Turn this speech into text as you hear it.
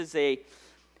This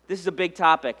is a big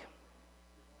topic,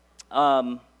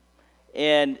 and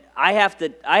I have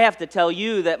to tell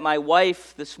you that my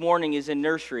wife this morning is in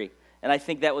nursery, and I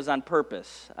think that was on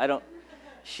purpose.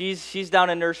 She's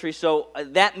down in nursery, so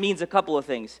that means a couple of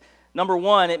things. Number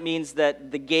one, it means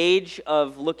that the gauge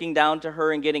of looking down to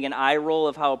her and getting an eye roll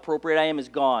of how appropriate I am is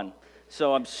gone.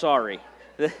 So I'm sorry,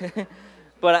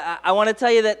 but I want to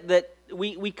tell you that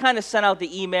we kind of sent out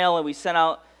the email and we sent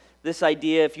out this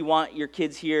idea, if you want your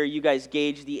kids here, you guys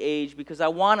gauge the age, because I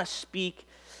want to speak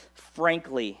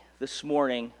frankly this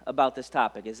morning about this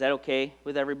topic. Is that okay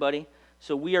with everybody?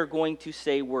 So we are going to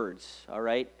say words, all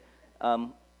right?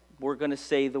 We're going to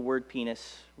say the word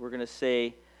penis. We're going to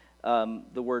say the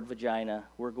word vagina.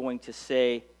 We're going to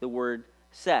say the word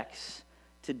sex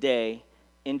today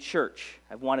in church.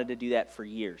 I've wanted to do that for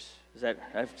years.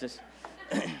 I've just...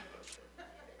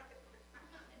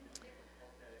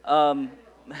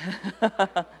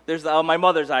 There's my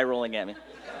mother's eye rolling at me.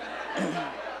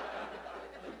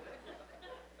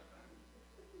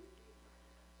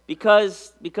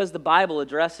 Because the Bible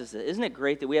addresses it. Isn't it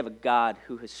great that we have a God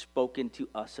who has spoken to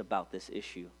us about this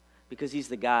issue? Because he's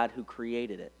the God who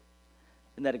created it.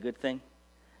 Isn't that a good thing?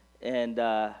 And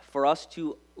for us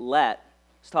to I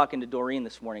was talking to Doreen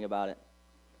this morning about it,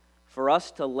 for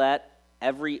us to let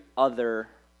every other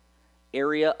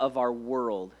area of our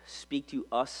world speak to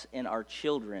us and our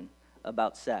children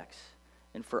about sex,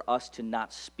 and for us to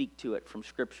not speak to it from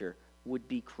Scripture would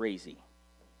be crazy.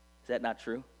 Is that not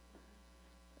true?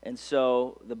 And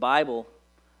so the Bible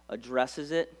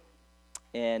addresses it,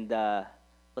 and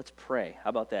let's pray. How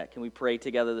about that? Can we pray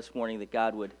together this morning that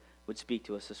God would speak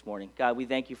to us this morning? God, we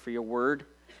thank you for your word.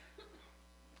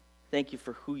 Thank you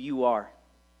for who you are.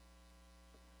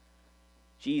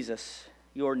 Jesus,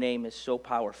 your name is so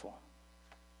powerful.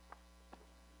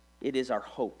 It is our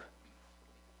hope.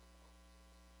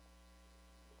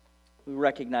 We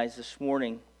recognize this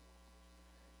morning,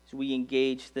 as we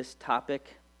engage this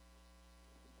topic,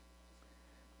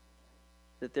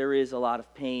 that there is a lot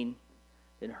of pain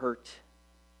and hurt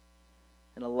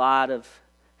and a lot of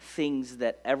things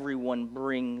that everyone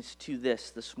brings to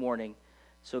this morning.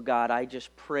 So God, I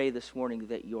just pray this morning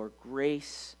that your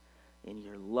grace and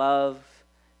your love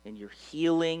and your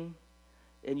healing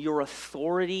and your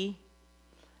authority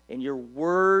and your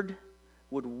word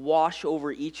would wash over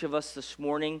each of us this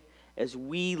morning as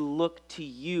we look to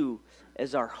you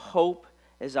as our hope,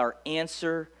 as our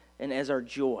answer, and as our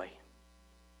joy.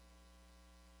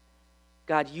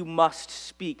 God, you must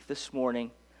speak this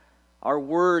morning. Our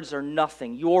words are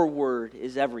nothing. Your word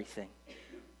is everything.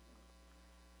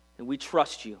 And we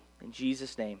trust you. In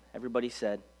Jesus' name, everybody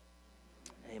said,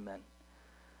 amen.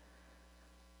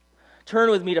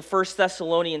 Turn with me to 1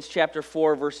 Thessalonians chapter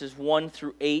 4, verses 1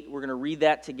 through 8. We're going to read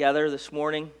that together this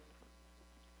morning.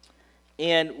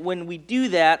 And when we do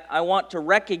that, I want to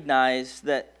recognize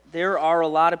that there are a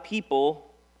lot of people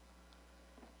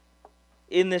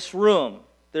in this room.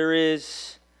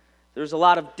 There's a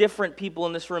lot of different people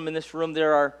in this room. In this room,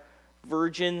 there are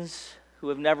virgins who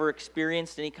have never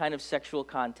experienced any kind of sexual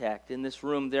contact. In this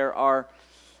room, there are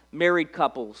married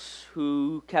couples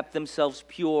who kept themselves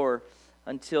pure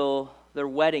until their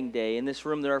wedding day. In this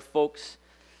room, there are folks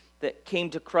that came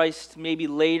to Christ maybe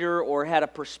later or had a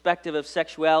perspective of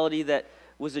sexuality that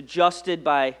was adjusted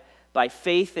by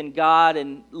faith in God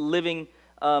and living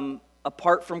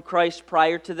apart from Christ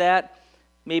prior to that.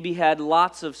 Maybe had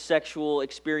lots of sexual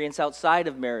experience outside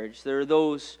of marriage. There are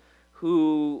those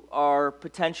who are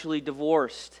potentially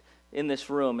divorced in this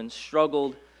room and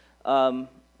struggled,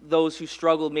 those who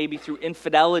struggled maybe through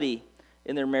infidelity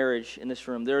in their marriage in this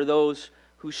room. There are those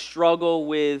who struggle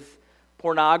with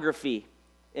pornography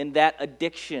and that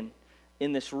addiction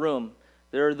in this room.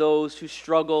 There are those who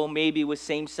struggle maybe with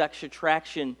same-sex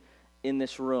attraction in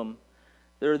this room.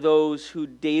 There are those who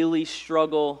daily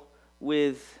struggle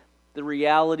with the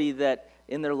reality that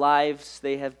in their lives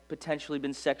they have potentially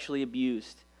been sexually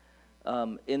abused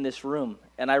in this room.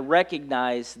 And I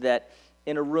recognize that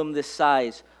in a room this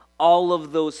size, all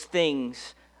of those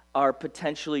things are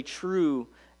potentially true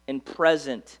and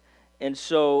present. And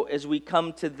so as we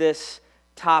come to this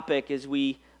topic, as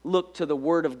we look to the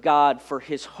Word of God for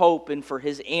His hope and for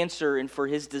His answer and for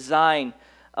His design,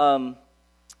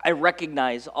 I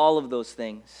recognize all of those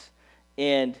things.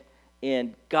 And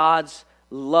God's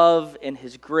love and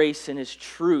His grace and His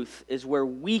truth is where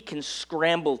we can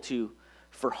scramble to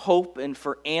for hope and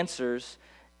for answers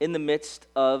in the midst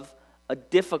of a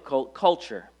difficult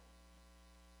culture.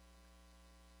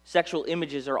 Sexual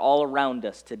images are all around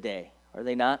us today, are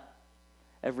they not?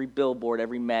 Every billboard,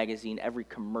 every magazine, every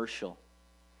commercial.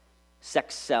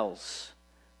 Sex sells.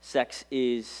 Sex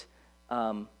is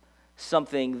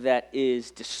something that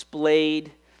is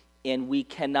displayed and we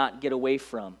cannot get away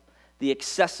from. The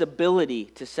accessibility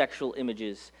to sexual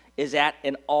images is at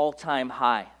an all-time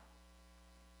high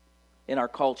in our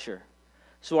culture.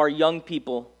 So our young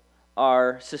people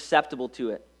are susceptible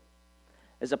to it.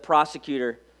 As a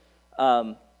prosecutor,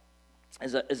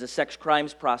 as a sex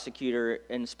crimes prosecutor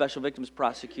and special victims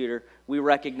prosecutor, we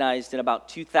recognized in about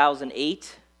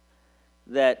 2008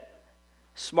 that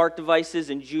smart devices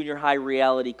and junior high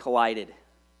reality collided,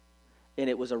 and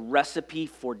it was a recipe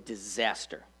for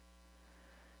disaster.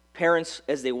 Parents,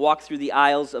 as they walked through the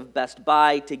aisles of Best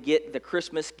Buy to get the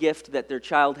Christmas gift that their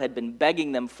child had been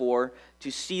begging them for, to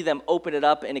see them open it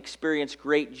up and experience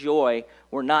great joy,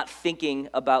 were not thinking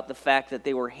about the fact that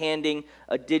they were handing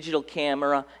a digital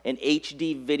camera, an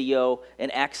HD video,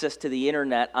 and access to the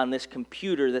internet on this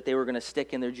computer that they were going to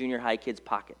stick in their junior high kids'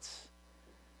 pockets.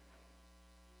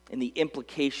 And the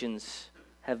implications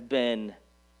have been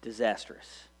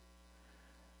disastrous.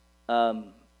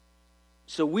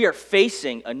 So we are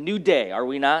facing a new day, are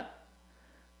we not?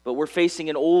 But we're facing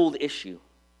an old issue.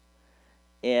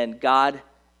 And God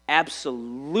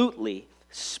absolutely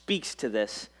speaks to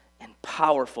this in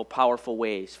powerful, powerful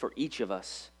ways for each of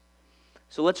us.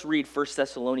 So let's read 1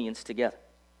 Thessalonians together.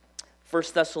 1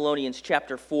 Thessalonians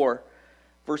chapter 4,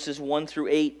 verses 1 through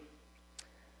 8.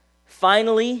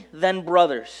 Finally, then,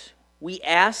 brothers, we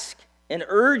ask and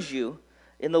urge you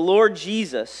in the Lord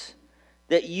Jesus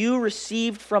that you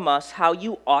received from us how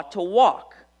you ought to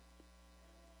walk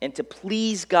and to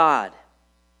please God,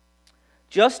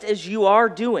 just as you are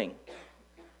doing,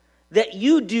 that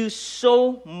you do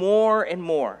so more and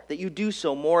more,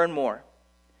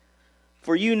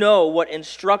 For you know what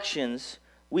instructions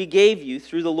we gave you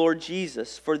through the Lord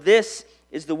Jesus. For this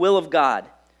is the will of God.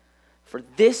 For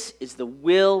this is the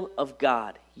will of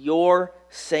God, your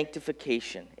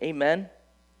sanctification. Amen?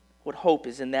 What hope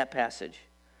is in that passage?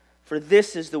 For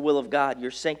this is the will of God,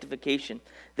 your sanctification,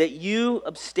 that you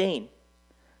abstain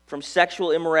from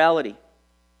sexual immorality,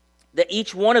 that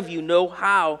each one of you know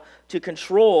how to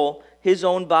control his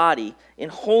own body in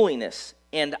holiness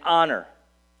and honor,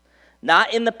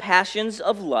 not in the passions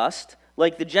of lust,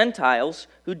 like the Gentiles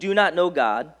who do not know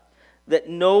God, that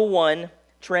no one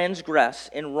transgress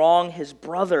and wrong his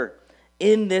brother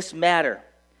in this matter,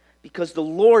 because the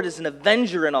Lord is an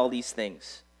avenger in all these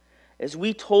things, as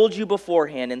we told you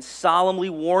beforehand and solemnly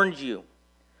warned you.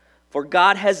 For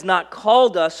God has not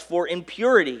called us for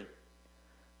impurity,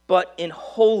 but in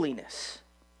holiness.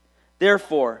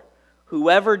 Therefore,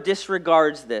 whoever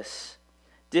disregards this,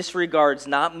 disregards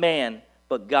not man,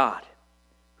 but God,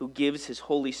 who gives his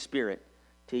Holy Spirit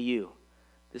to you.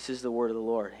 This is the word of the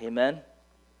Lord. Amen?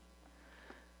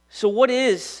 So what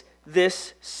is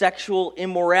this sexual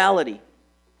immorality?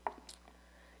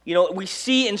 You know, we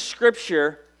see in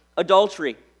Scripture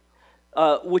adultery,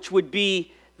 which would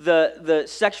be the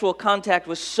sexual contact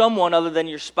with someone other than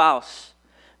your spouse.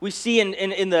 We see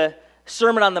in the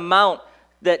Sermon on the Mount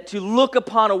that to look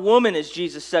upon a woman, as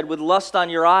Jesus said, with lust on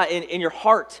your eye, in your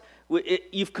heart,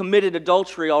 you've committed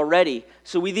adultery already.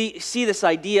 So we see this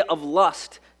idea of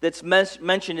lust that's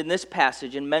mentioned in this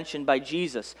passage and mentioned by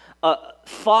Jesus. A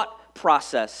thought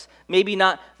process, maybe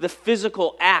not the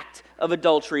physical act of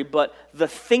adultery, but the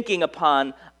thinking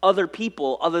upon other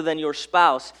people other than your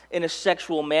spouse in a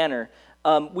sexual manner.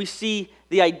 We see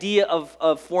the idea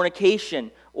of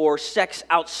fornication or sex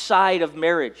outside of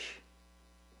marriage.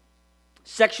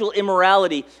 Sexual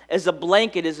immorality as a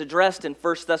blanket is addressed in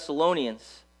 1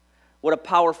 Thessalonians. What a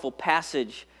powerful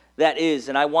passage that is.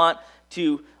 And I want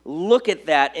to look at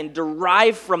that and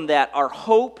derive from that our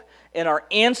hope and our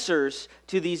answers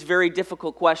to these very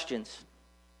difficult questions.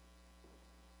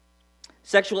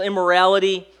 Sexual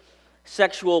immorality,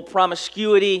 sexual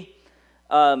promiscuity,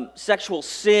 sexual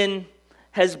sin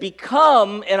has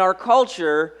become, in our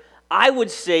culture, I would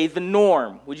say, the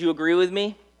norm. Would you agree with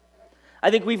me?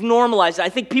 I think we've normalized it. I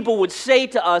think people would say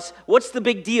to us, what's the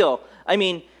big deal? I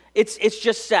mean, it's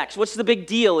just sex. What's the big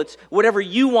deal? It's whatever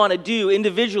you want to do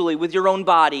individually with your own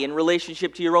body in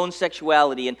relationship to your own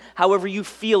sexuality and however you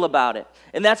feel about it.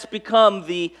 And that's become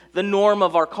the norm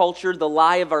of our culture, the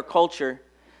lie of our culture.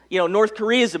 You know, North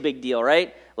Korea is a big deal,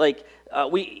 right? Like,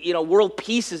 world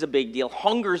peace is a big deal.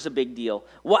 Hunger is a big deal.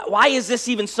 Why is this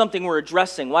even something we're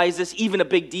addressing? Why is this even a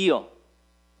big deal?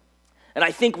 And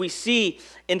I think we see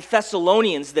in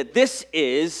Thessalonians that this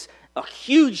is a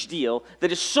huge deal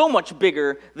that is so much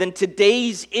bigger than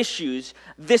today's issues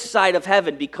this side of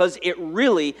heaven, because it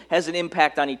really has an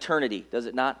impact on eternity, does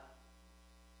it not?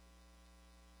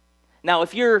 Now,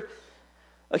 if you're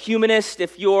a humanist,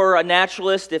 if you're a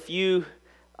naturalist, if you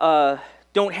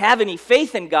don't have any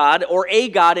faith in God or a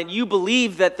God, and you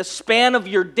believe that the span of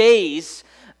your days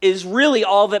is really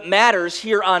all that matters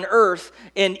here on earth,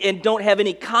 and don't have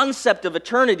any concept of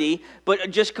eternity, but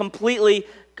just completely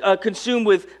consumed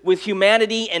with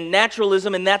humanity and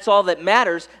naturalism, and that's all that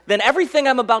matters, then everything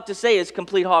I'm about to say is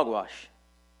complete hogwash.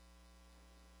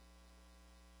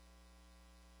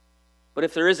 But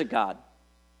if there is a God,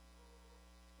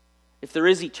 if there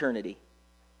is eternity,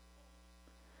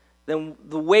 then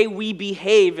the way we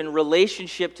behave in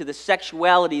relationship to the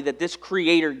sexuality that this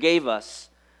Creator gave us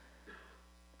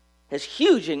has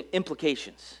huge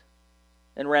implications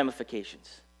and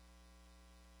ramifications.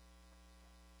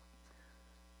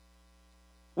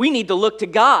 We need to look to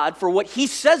God for what He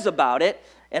says about it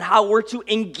and how we're to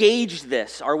engage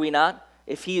this, are we not?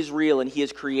 If He is real and He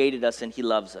has created us and He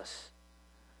loves us.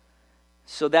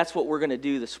 So that's what we're going to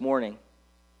do this morning.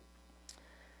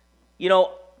 You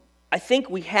know, I think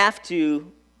we have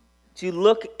to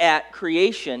look at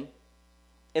creation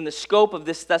in the scope of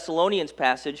this Thessalonians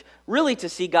passage, really to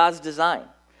see God's design.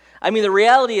 I mean, the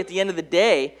reality at the end of the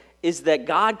day is that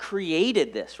God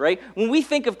created this, right? When we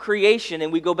think of creation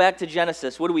and we go back to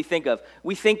Genesis, what do we think of?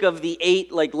 We think of the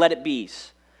 8, let it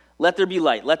be's. Let there be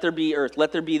light, let there be earth,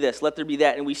 let there be this, let there be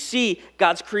that. And we see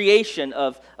God's creation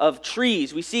of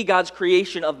trees. We see God's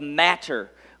creation of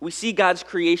matter. We see God's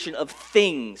creation of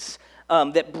things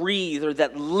that breathe or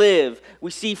that live. We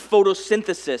see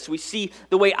photosynthesis. We see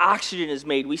the way oxygen is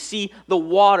made. We see the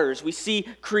waters. We see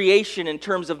creation in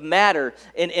terms of matter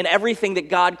and everything that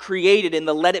God created in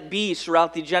the let it be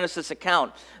throughout the Genesis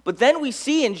account. But then we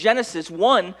see in Genesis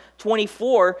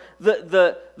 1:24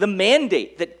 the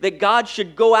mandate that God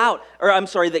should go out,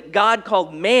 that God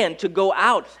called man to go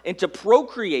out and to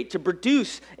procreate, to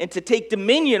produce, and to take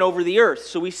dominion over the earth.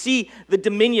 So we see the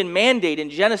dominion mandate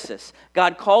in Genesis.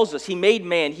 God calls us. He made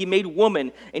man, He made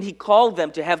woman, and He called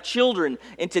them to have children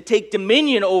and to take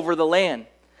dominion over the land.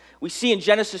 We see in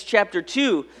Genesis chapter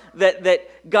 2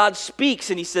 that God speaks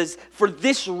and He says, for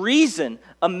this reason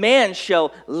a man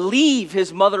shall leave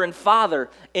his mother and father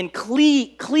and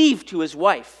cleave to his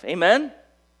wife. Amen?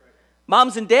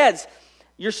 Moms and dads,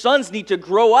 your sons need to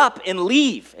grow up and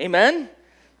leave. Amen?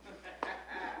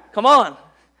 Come on.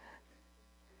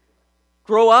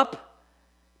 Grow up,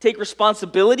 take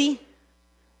responsibility,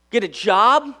 get a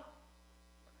job,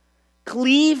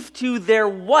 cleave to their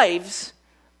wives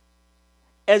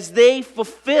as they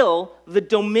fulfill the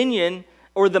dominion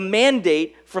or the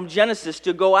mandate from Genesis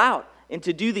to go out and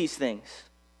to do these things.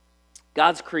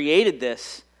 God's created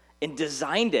this and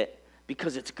designed it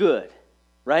because it's good,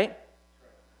 right?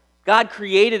 God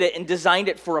created it and designed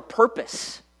it for a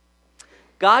purpose.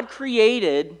 God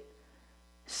created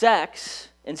sex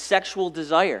and sexual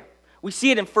desire. We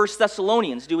see it in 1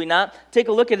 Thessalonians, do we not? Take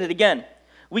a look at it again.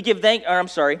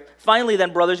 Finally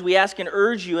then, brothers, we ask and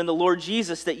urge you in the Lord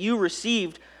Jesus that you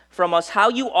received from us how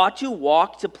you ought to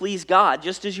walk to please God,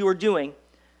 just as you are doing,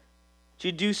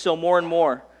 to do so more and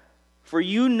more. For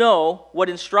you know what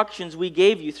instructions we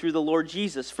gave you through the Lord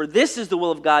Jesus. For this is the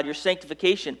will of God, your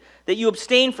sanctification, that you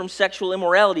abstain from sexual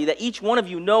immorality, that each one of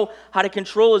you know how to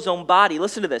control his own body.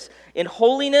 Listen to this. In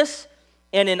holiness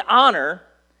and in honor,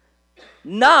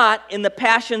 not in the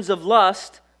passions of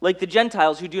lust, like the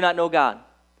Gentiles who do not know God.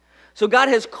 So God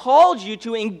has called you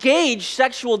to engage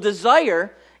sexual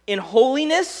desire in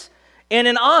holiness and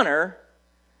in honor,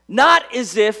 not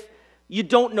as if you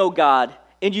don't know God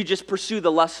and you just pursue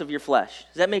the lusts of your flesh.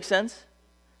 Does that make sense?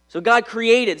 So God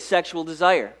created sexual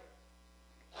desire.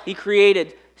 He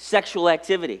created sexual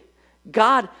activity.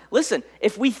 God, listen,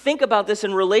 if we think about this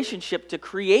in relationship to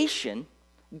creation,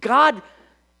 God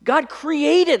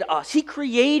created us. He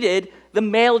created the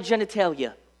male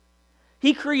genitalia.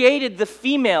 He created the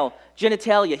female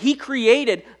genitalia. He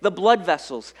created the blood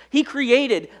vessels. He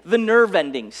created the nerve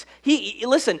endings.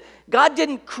 Listen, God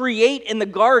didn't create in the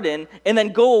garden and then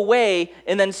go away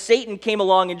and then Satan came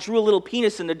along and drew a little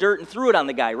penis in the dirt and threw it on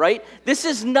the guy, right? This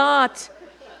is not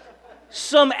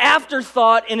some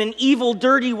afterthought in an evil,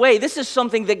 dirty way. This is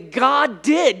something that God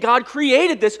did. God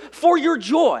created this for your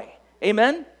joy.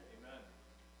 Amen? Amen.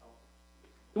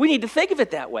 We need to think of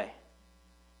it that way.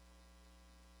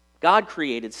 God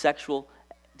created sexual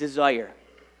desire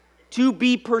to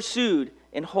be pursued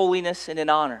in holiness and in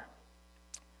honor.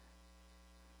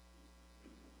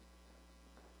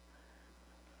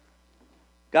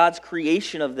 God's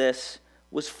creation of this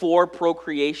was for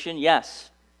procreation,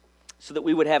 yes, so that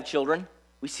we would have children.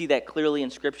 We see that clearly in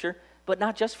Scripture, but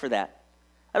not just for that.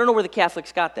 I don't know where the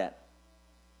Catholics got that.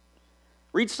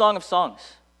 Read Song of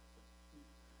Songs.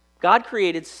 God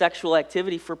created sexual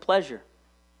activity for pleasure,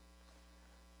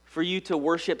 for you to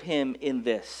worship Him in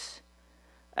this.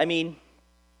 I mean,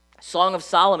 Song of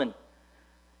Solomon,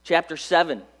 chapter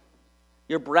 7.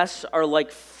 Your breasts are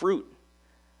like fruit.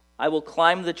 I will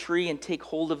climb the tree and take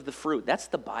hold of the fruit. That's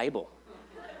the Bible.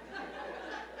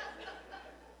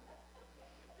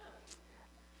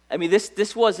 I mean,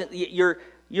 this wasn't,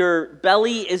 your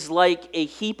belly is like a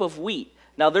heap of wheat.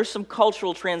 Now, there's some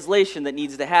cultural translation that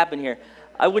needs to happen here.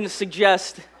 I wouldn't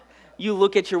suggest you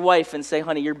look at your wife and say,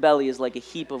 honey, your belly is like a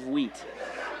heap of wheat.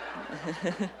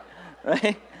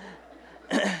 Right?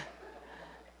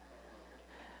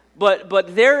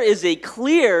 But there is a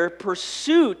clear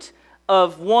pursuit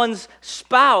of one's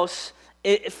spouse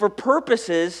for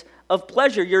purposes of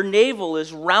pleasure. Your navel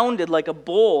is rounded like a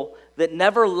bowl that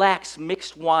never lacks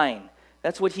mixed wine.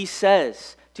 That's what he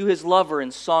says to his lover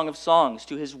in Song of Songs,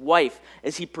 to his wife,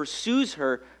 as he pursues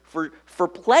her for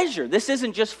pleasure. This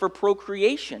isn't just for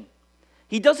procreation.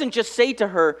 He doesn't just say to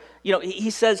her,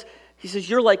 he says,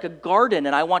 you're like a garden,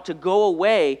 and I want to go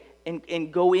away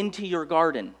and go into your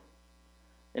garden.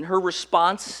 And her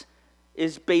response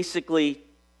is basically,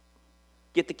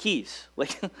 get the keys.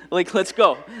 Like let's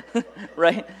go,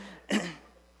 right?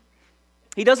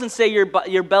 He doesn't say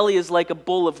your belly is like a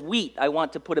bowl of wheat. I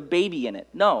want to put a baby in it.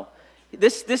 No,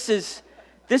 this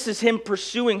is him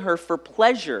pursuing her for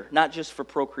pleasure, not just for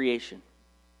procreation.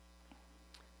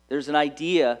 There's an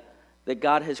idea that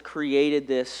God has created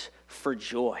this for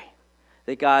joy,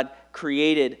 that God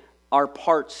created our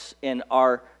parts and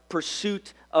our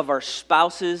pursuit of our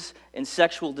spouses and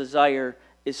sexual desire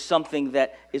is something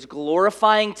that is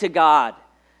glorifying to God,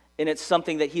 and it's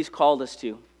something that He's called us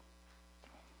to.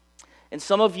 And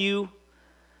some of you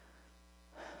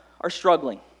are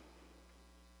struggling.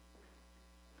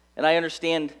 And I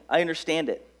understand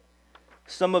it.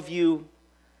 Some of you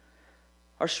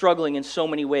are struggling in so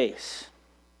many ways.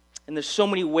 And there's so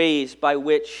many ways by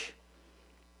which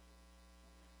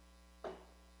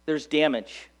there's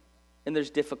damage and there's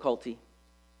difficulty.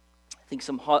 I think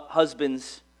some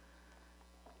husbands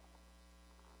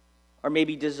are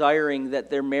maybe desiring that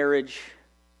their marriage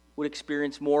would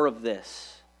experience more of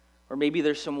this. Or maybe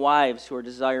there's some wives who are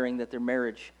desiring that their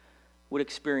marriage would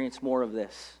experience more of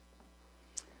this.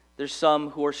 There's some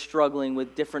who are struggling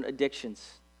with different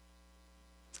addictions.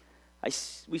 I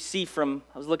was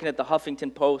looking at the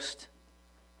Huffington Post,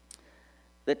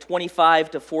 that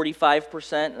 25 to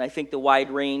 45%, and I think the wide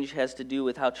range has to do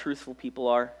with how truthful people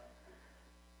are,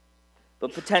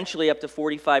 but potentially up to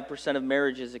 45% of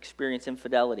marriages experience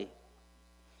infidelity.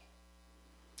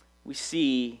 We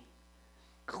see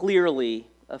clearly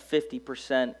a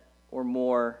 50% or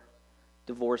more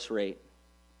divorce rate.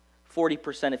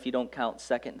 40% if you don't count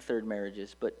second and third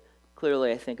marriages, but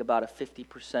clearly I think about a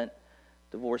 50%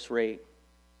 divorce rate.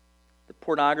 The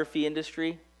pornography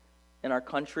industry in our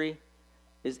country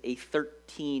is a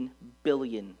 $13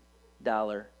 billion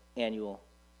annual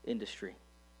industry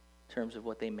in terms of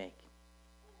what they make.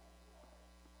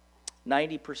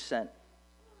 90%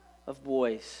 of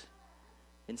boys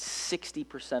and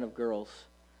 60% of girls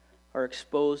are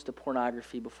exposed to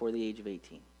pornography before the age of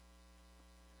 18.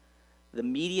 The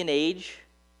median age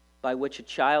by which a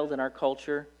child in our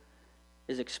culture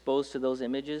is exposed to those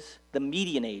images, the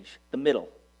median age, the middle,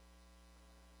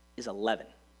 is 11.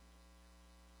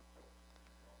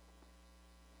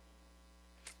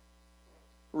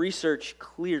 Research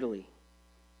clearly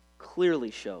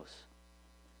shows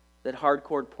that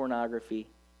hardcore pornography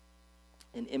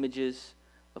and images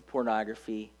of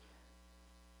pornography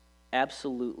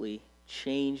absolutely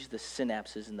change the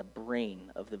synapses in the brain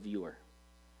of the viewer.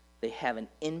 They have an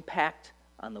impact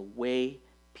on the way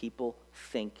people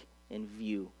think and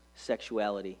view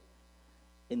sexuality.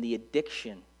 In the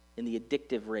addiction, in the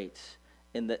addictive rates,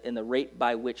 in the rate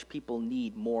by which people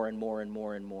need more and more and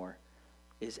more and more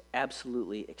is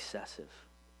absolutely excessive.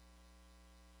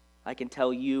 I can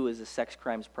tell you as a sex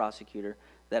crimes prosecutor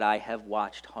that I have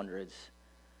watched hundreds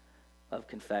of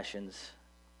confessions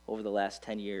over the last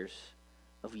 10 years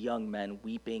of young men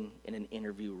weeping in an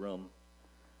interview room,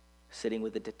 sitting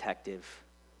with a detective,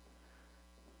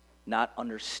 not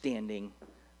understanding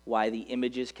why the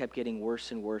images kept getting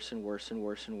worse and worse and worse and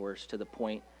worse and worse to the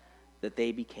point that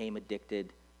they became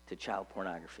addicted to child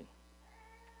pornography.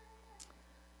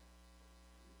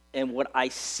 And what I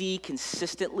see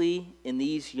consistently in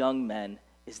these young men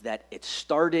is that it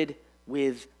started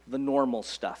with the normal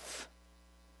stuff.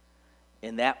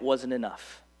 And that wasn't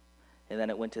enough. And then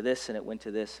it went to this, and it went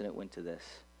to this, and it went to this.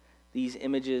 These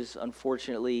images,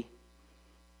 unfortunately,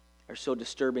 are so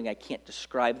disturbing I can't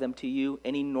describe them to you.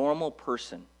 Any normal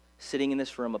person sitting in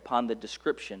this room upon the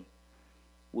description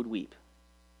would weep.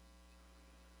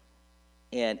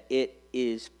 And it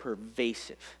is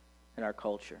pervasive in our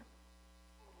culture.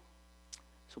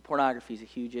 So pornography is a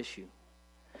huge issue.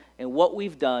 and what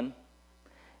we've done,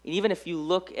 and even if you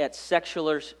look at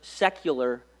secular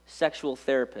sexual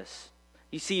therapists,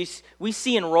 we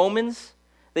see in Romans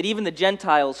that even the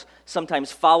Gentiles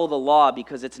sometimes follow the law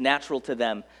because it's natural to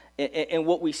them. And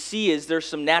what we see is there's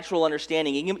some natural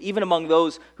understanding, even among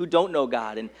those who don't know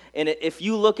God. And if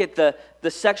you look at the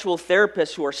sexual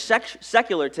therapists who are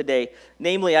secular today,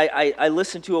 namely, I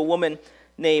listened to a woman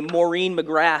named Maureen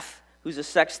McGrath, who's a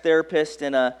sex therapist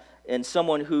and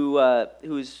someone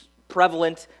who's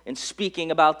prevalent in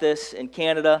speaking about this in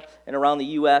Canada and around the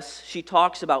U.S. She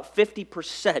talks about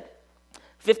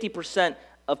 50%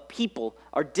 of people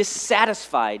are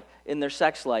dissatisfied in their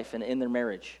sex life and in their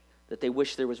marriage, that they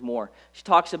wish there was more. She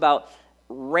talks about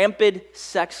rampant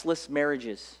sexless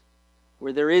marriages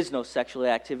where there is no sexual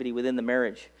activity within the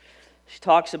marriage. She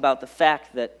talks about the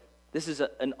fact that this is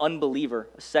an unbeliever,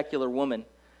 a secular woman,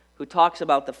 who talks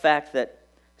about the fact that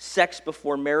sex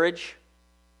before marriage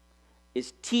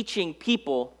is teaching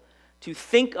people to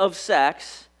think of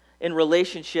sex in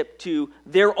relationship to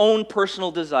their own personal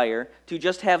desire, to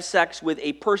just have sex with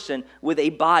a person, with a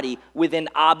body, with an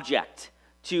object,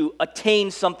 to attain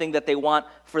something that they want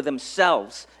for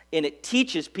themselves. And it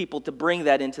teaches people to bring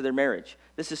that into their marriage.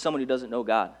 This is someone who doesn't know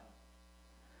God.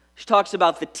 She talks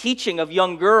about the teaching of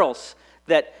young girls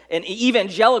and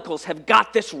evangelicals have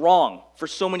got this wrong for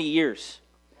so many years.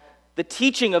 The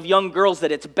teaching of young girls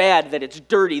that it's bad, that it's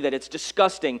dirty, that it's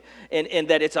disgusting, and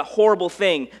that it's a horrible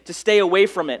thing to stay away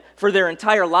from it for their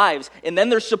entire lives. And then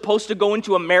they're supposed to go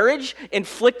into a marriage and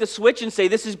flick the switch and say,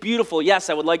 this is beautiful. Yes,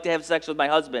 I would like to have sex with my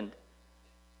husband.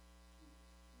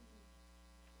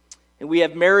 And we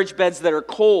have marriage beds that are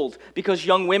cold because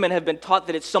young women have been taught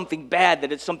that it's something bad,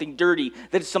 that it's something dirty,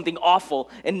 that it's something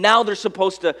awful. And now they're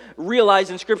supposed to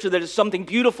realize in Scripture that it's something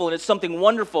beautiful and it's something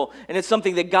wonderful and it's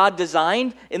something that God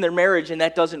designed in their marriage, and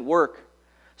that doesn't work.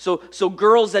 So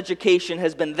girls' education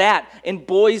has been that, and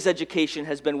boys' education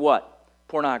has been what?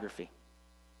 Pornography.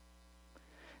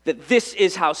 That this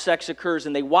is how sex occurs,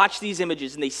 and they watch these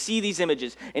images and they see these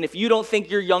images, and if you don't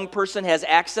think your young person has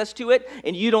access to it,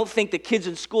 and you don't think the kids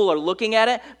in school are looking at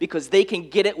it because they can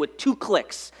get it with 2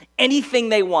 clicks, anything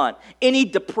they want, any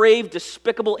depraved,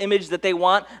 despicable image that they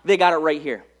want, they got it right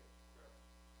here.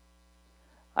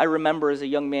 I remember as a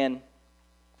young man,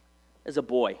 as a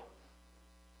boy,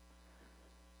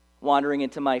 wandering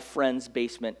into my friend's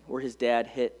basement where his dad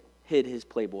hid his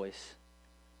Playboys.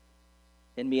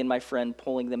 And me and my friend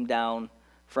pulling them down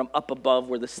from up above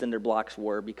where the cinder blocks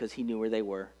were because he knew where they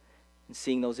were, and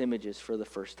seeing those images for the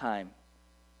first time.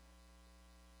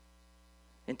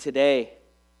 And today,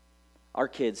 our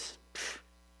kids,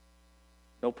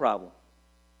 no problem,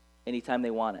 anytime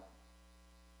they want it.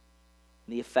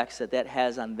 And the effects that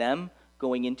has on them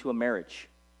going into a marriage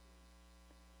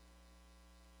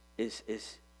is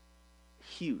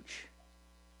huge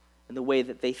in the way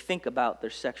that they think about their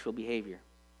sexual behavior.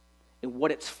 And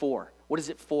what it's for. What is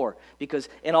it for? Because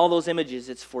in all those images,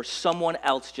 it's for someone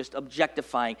else just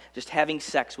objectifying, just having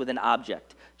sex with an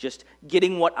object, just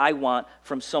getting what I want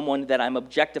from someone that I'm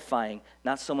objectifying,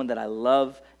 not someone that I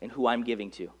love and who I'm giving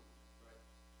to.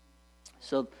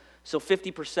 So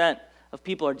 50% of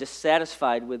people are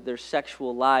dissatisfied with their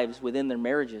sexual lives within their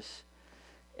marriages.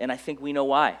 And I think we know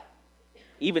why.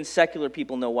 Even secular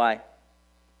people know why.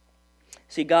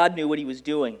 See, God knew what he was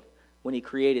doing when he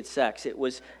created sex. It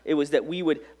was that we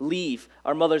would leave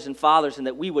our mothers and fathers and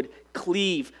that we would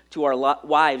cleave to our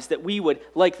wives, that we would,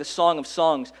 like the Song of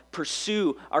Songs,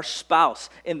 pursue our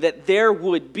spouse, and that there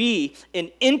would be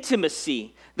an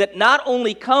intimacy that not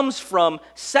only comes from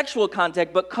sexual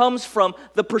contact, but comes from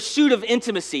the pursuit of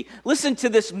intimacy. Listen to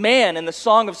this man in the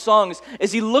Song of Songs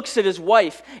as he looks at his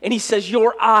wife, and he says,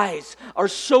 your eyes are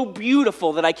so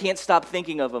beautiful that I can't stop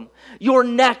thinking of them. Your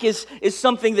neck is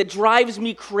something that drives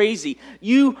me crazy.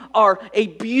 You are a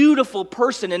beautiful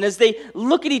person. And as they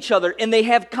look at each other and they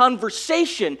have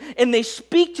conversation and they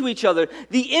speak to each other,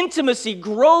 the intimacy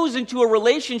grows into a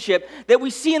relationship that we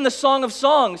see in the Song of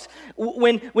Songs.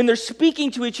 When they're speaking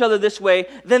to each other this way,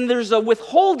 then there's a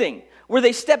withholding where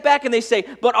they step back and they say,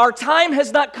 but our time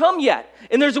has not come yet.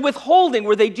 And there's a withholding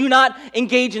where they do not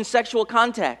engage in sexual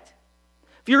contact.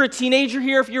 If you're a teenager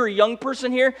here, if you're a young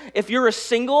person here, if you're a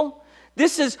single,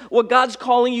 this is what God's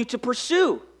calling you to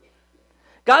pursue.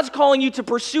 God's calling you to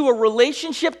pursue a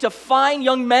relationship, to find,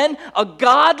 young men, a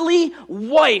godly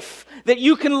wife that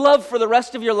you can love for the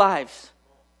rest of your lives.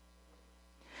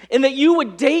 And that you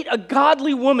would date a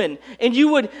godly woman and you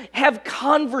would have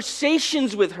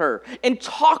conversations with her and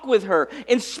talk with her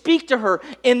and speak to her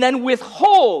and then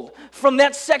withhold from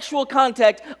that sexual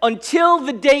contact until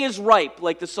the day is ripe,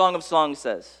 like the Song of Songs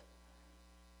says.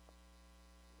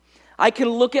 I can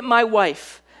look at my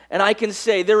wife and I can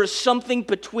say there is something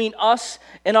between us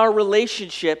and our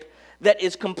relationship that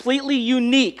is completely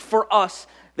unique for us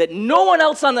that no one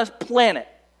else on this planet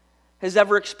has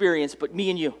ever experienced but me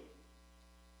and you.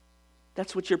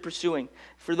 That's what you're pursuing.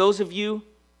 For those of you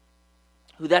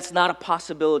who that's not a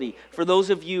possibility, for those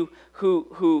of you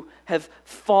who have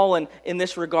fallen in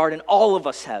this regard, and all of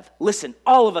us have, listen,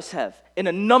 all of us have, in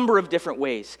a number of different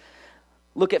ways.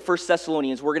 Look at 1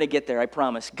 Thessalonians. We're going to get there, I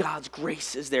promise. God's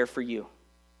grace is there for you.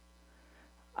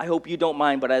 I hope you don't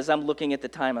mind, but as I'm looking at the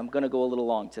time, I'm going to go a little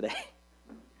long today.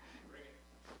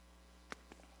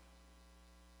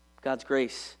 God's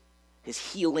grace, His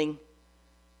healing.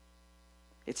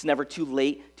 It's never too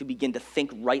late to begin to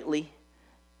think rightly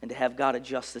and to have God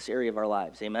adjust this area of our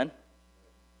lives. Amen?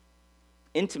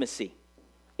 Intimacy.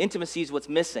 Intimacy is what's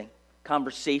missing.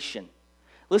 Conversation.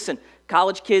 Listen,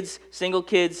 college kids, single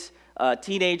kids,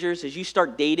 teenagers, as you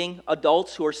start dating,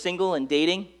 adults who are single and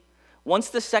dating, once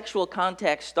the sexual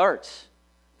contact starts,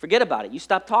 forget about it. You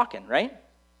stop talking, right?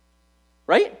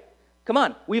 Right? Come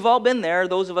on. We've all been there,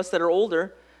 those of us that are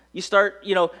older. You start,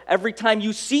 every time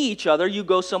you see each other, you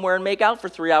go somewhere and make out for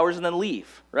 3 hours and then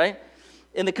leave, right?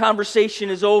 And the conversation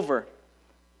is over.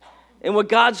 And what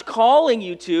God's calling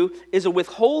you to is a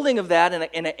withholding of that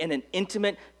and an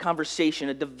intimate conversation,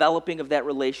 a developing of that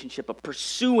relationship, a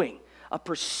pursuing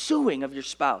of your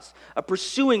spouse, a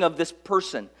pursuing of this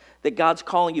person that God's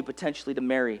calling you potentially to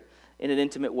marry in an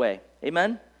intimate way.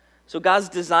 Amen? So God's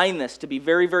designed this to be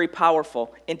very, very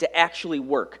powerful and to actually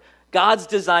work. God's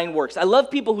design works. I love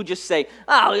people who just say,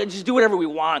 just do whatever we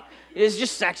want. It's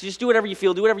just sex. Just do whatever you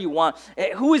feel. Do whatever you want.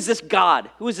 Who is this God?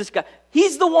 Who is this God?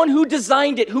 He's the one who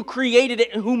designed it, who created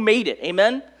it, and who made it.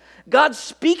 Amen? God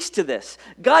speaks to this.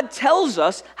 God tells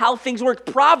us how things work.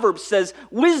 Proverbs says,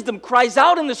 wisdom cries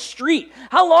out in the street.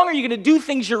 How long are you going to do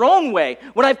things your own way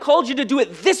when I've called you to do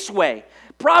it this way?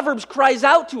 Proverbs cries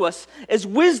out to us as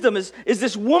wisdom is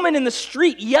this woman in the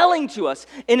street yelling to us.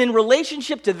 And in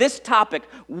relationship to this topic,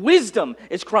 wisdom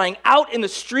is crying out in the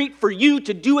street for you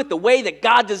to do it the way that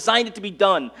God designed it to be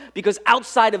done. Because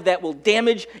outside of that will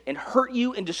damage and hurt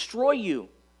you and destroy you.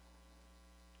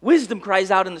 Wisdom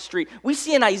cries out in the street. We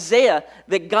see in Isaiah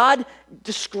that God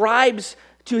describes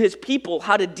to his people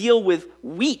how to deal with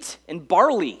wheat and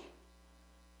barley.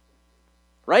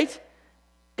 Right?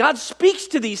 God speaks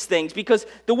to these things because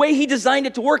the way he designed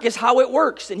it to work is how it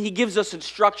works, and he gives us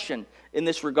instruction in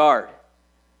this regard.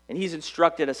 And he's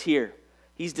instructed us here.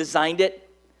 He's designed it,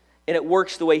 and it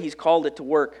works the way he's called it to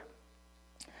work.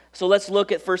 So let's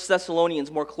look at 1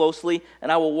 Thessalonians more closely,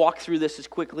 and I will walk through this as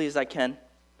quickly as I can.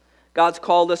 God's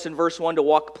called us in verse 1 to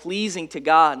walk pleasing to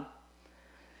God.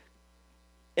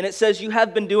 And it says, you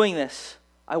have been doing this.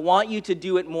 I want you to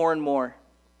do it more and more.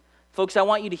 Folks, I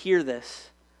want you to hear this.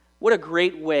 What a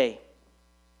great way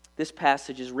this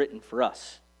passage is written for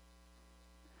us.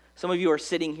 Some of you are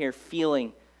sitting here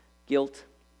feeling guilt,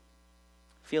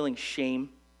 feeling shame,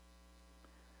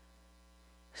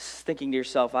 thinking to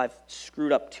yourself, I've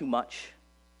screwed up too much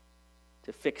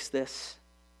to fix this.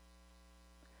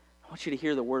 I want you to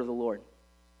hear the word of the Lord.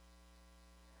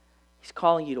 He's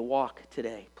calling you to walk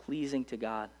today, pleasing to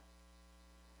God.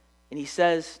 And he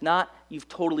says, not you've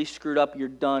totally screwed up, you're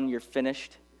done, you're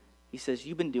finished. He says,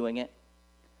 you've been doing it,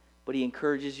 but he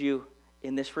encourages you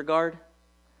in this regard.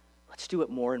 Let's do it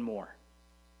more and more.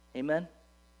 Amen?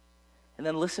 And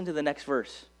then listen to the next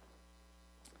verse.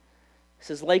 It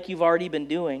says, like you've already been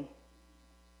doing,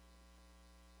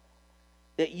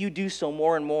 that you do so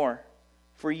more and more,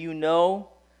 for you know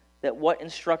that what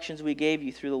instructions we gave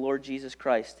you through the Lord Jesus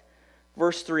Christ.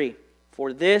 Verse 3,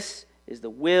 for this is the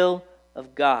will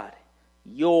of God,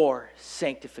 your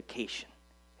sanctification.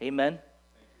 Amen?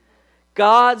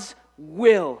 God's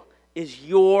will is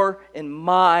your and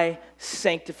my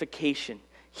sanctification.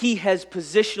 He has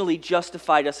positionally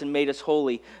justified us and made us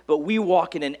holy, but we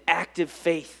walk in an active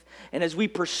faith. And as we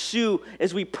pursue,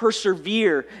 as we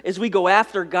persevere, as we go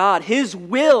after God, his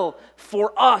will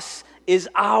for us is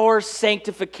our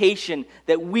sanctification,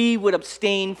 that we would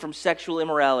abstain from sexual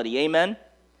immorality. Amen?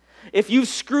 If you've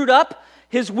screwed up,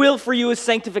 his will for you is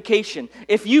sanctification.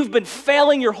 If you've been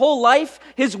failing your whole life,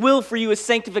 his will for you is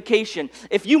sanctification.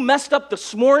 If you messed up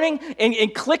this morning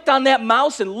and clicked on that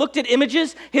mouse and looked at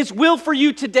images, his will for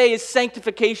you today is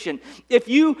sanctification. If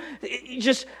you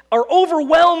just are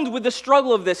overwhelmed with the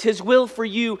struggle of this, his will for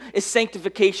you is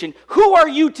sanctification. Who are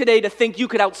you today to think you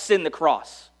could out-sin the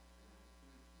cross?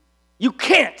 You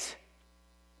can't.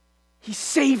 He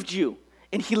saved you,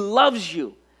 and he loves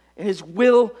you. And his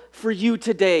will for you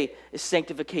today is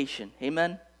sanctification.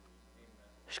 Amen?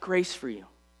 There's grace for you.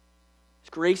 There's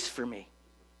grace for me.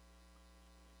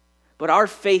 But our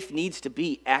faith needs to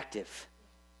be active.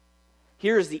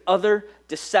 Here is the other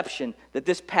deception that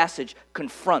this passage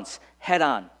confronts head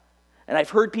on. And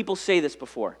I've heard people say this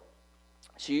before.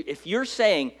 So if you're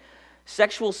saying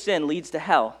sexual sin leads to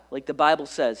hell, like the Bible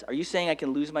says, are you saying I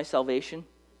can lose my salvation?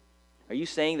 Are you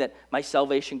saying that my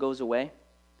salvation goes away?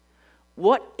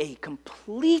 What a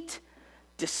complete,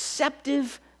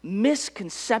 deceptive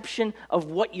misconception of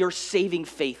what your saving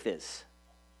faith is.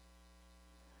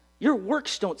 Your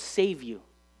works don't save you.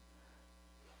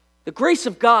 The grace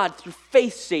of God through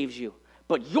faith saves you,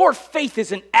 but your faith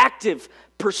is an active,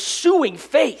 pursuing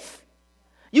faith.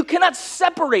 You cannot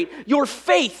separate your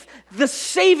faith, the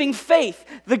saving faith,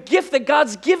 the gift that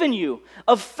God's given you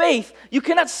of faith. You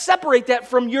cannot separate that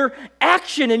from your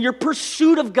action and your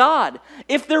pursuit of God.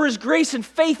 If there is grace and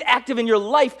faith active in your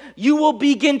life, you will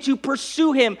begin to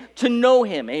pursue Him, to know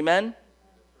Him. Amen?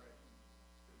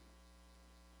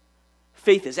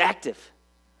 Faith is active.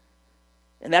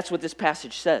 And that's what this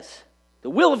passage says. The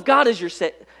will of God is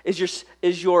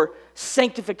your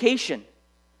sanctification,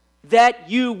 that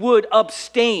you would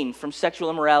abstain from sexual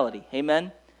immorality.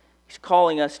 Amen? He's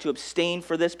calling us to abstain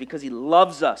for this because He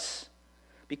loves us,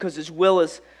 because His will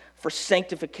is for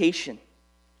sanctification.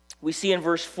 We see in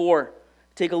verse 4,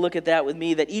 take a look at that with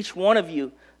me, that each one of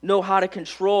you know how to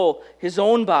control his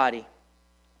own body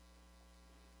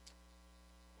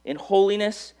in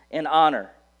holiness and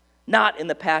honor, not in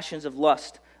the passions of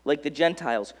lust, like the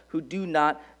Gentiles who do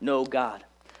not know God.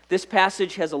 This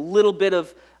passage has a little bit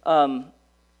of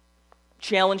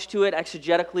challenge to it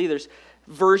exegetically. There's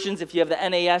versions, if you have the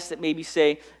NAS, that maybe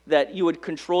say that you would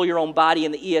control your own body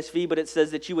in the ESV, but it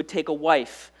says that you would take a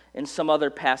wife in some other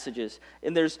passages.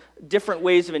 And there's different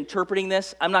ways of interpreting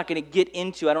this. I'm not going to get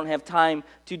into, I don't have time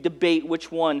to debate which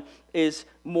one is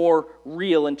more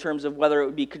real in terms of whether it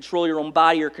would be control your own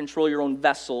body or control your own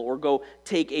vessel or go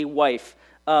take a wife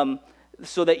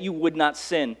so that you would not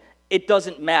sin. It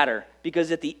doesn't matter,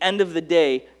 because at the end of the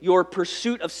day, your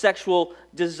pursuit of sexual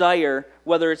desire,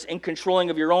 whether it's in controlling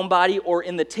of your own body or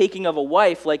in the taking of a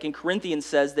wife, like in Corinthians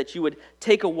says that you would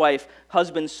take a wife,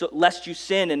 husbands, lest you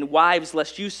sin, and wives,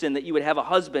 lest you sin, that you would have a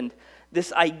husband.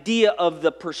 This idea of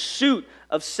the pursuit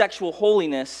of sexual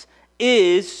holiness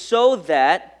is so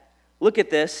that, look at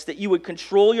this, that you would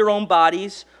control your own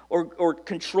bodies or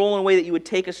control in a way that you would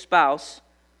take a spouse.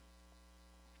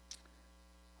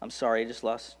 I'm sorry, I just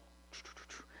lost.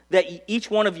 That each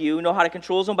one of you know how to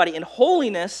control his own body in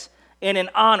holiness and in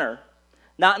honor,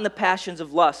 not in the passions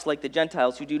of lust like the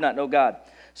Gentiles who do not know God.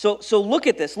 So look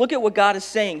at this. Look at what God is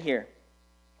saying here.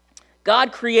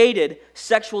 God created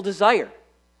sexual desire,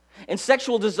 and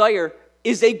sexual desire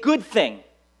is a good thing.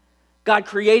 God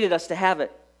created us to have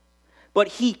it. But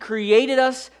He created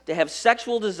us to have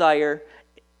sexual desire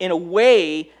in a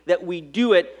way that we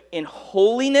do it in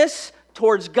holiness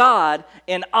towards God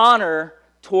and honor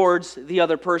towards the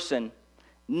other person,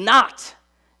 not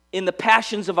in the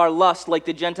passions of our lust like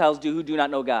the Gentiles do who do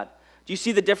not know God. Do you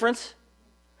see the difference?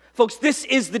 Folks, this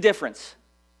is the difference.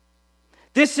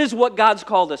 This is what God's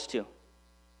called us to.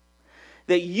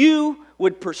 That you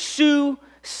would pursue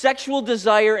sexual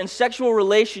desire and sexual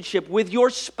relationship with your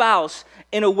spouse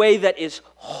in a way that is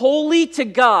holy to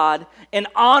God and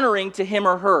honoring to Him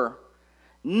or her,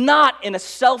 not in a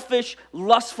selfish,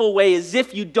 lustful way as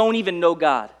if you don't even know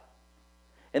God.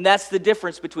 And that's the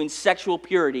difference between sexual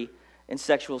purity and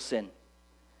sexual sin.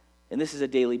 And this is a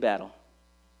daily battle.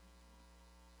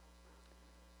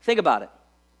 Think about it.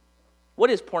 What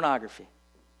is pornography?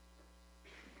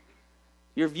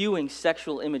 You're viewing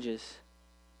sexual images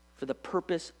for the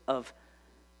purpose of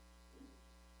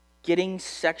getting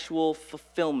sexual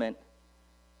fulfillment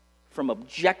from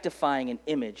objectifying an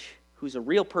image, who's a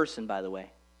real person, by the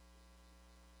way,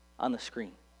 on the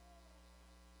screen.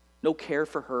 No care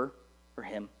for her or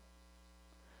him.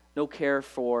 No care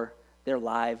for their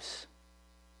lives.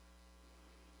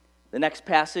 The next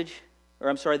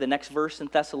verse in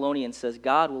Thessalonians says,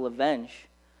 God will avenge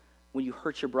when you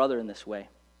hurt your brother in this way.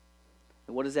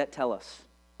 And what does that tell us?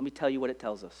 Let me tell you what it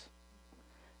tells us.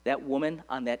 That woman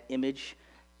on that image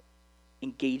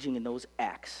engaging in those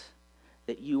acts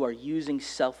that you are using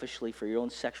selfishly for your own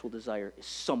sexual desire is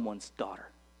someone's daughter.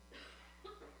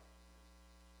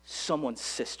 Someone's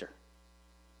sister.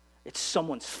 It's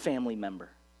someone's family member.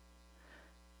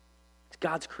 It's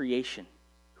God's creation,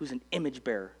 who's an image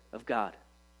bearer of God.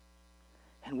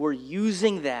 And we're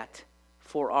using that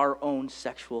for our own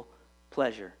sexual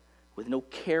pleasure with no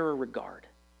care or regard.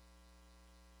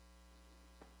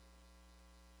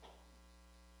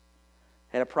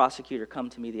 I had a prosecutor come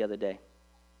to me the other day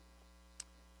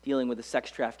dealing with a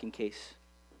sex trafficking case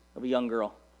of a young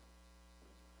girl.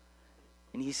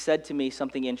 And he said to me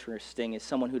something interesting as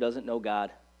someone who doesn't know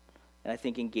God and I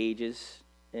think engages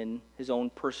in his own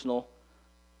personal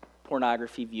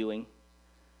pornography viewing.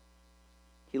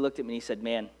 He looked at me and he said,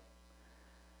 "Man,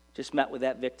 just met with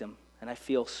that victim, and I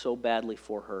feel so badly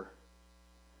for her."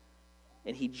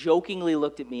 And he jokingly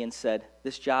looked at me and said,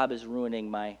 "This job is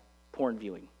ruining my porn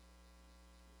viewing."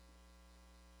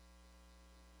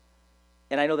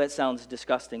 And I know that sounds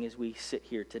disgusting as we sit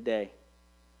here today,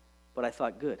 but I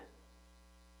thought, good.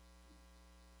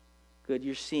 Good,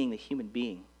 you're seeing the human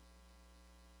being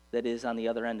that is on the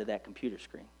other end of that computer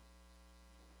screen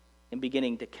and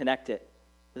beginning to connect it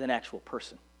with an actual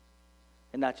person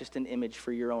and not just an image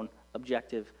for your own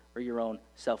objective or your own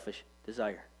selfish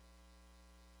desire.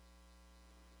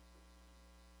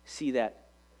 See that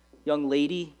young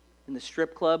lady in the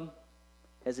strip club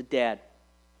as a dad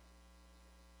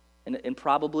and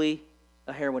probably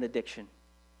a heroin addiction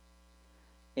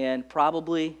and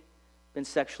probably been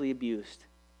sexually abused.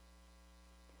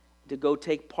 To go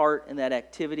take part in that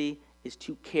activity is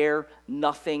to care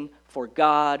nothing for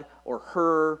God or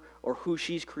her or who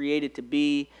she's created to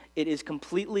be. It is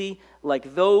completely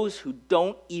like those who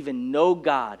don't even know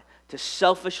God to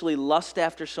selfishly lust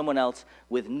after someone else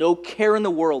with no care in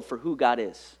the world for who God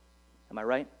is. Am I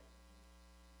right?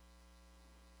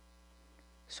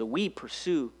 So we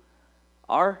pursue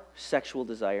our sexual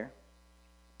desire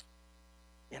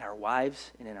in our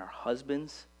wives and in our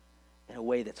husbands in a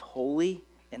way that's holy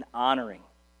and honoring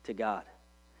to God.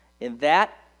 And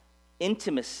that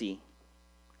intimacy,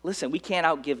 listen, we can't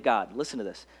outgive God. Listen to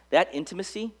this. That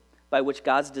intimacy by which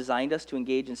God's designed us to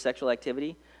engage in sexual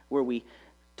activity, where we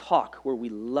talk, where we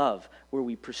love, where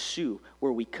we pursue,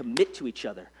 where we commit to each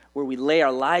other, where we lay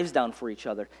our lives down for each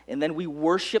other, and then we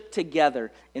worship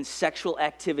together in sexual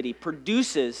activity,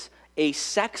 produces a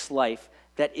sex life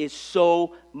that is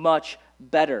so much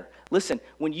better. Listen,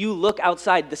 when you look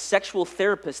outside, the sexual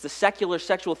therapist, the secular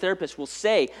sexual therapist will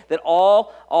say that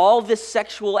all this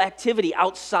sexual activity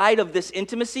outside of this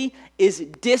intimacy is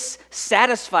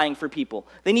dissatisfying for people.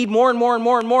 They need more and more and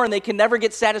more and more, and they can never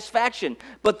get satisfaction.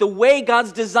 But the way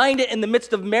God's designed it in the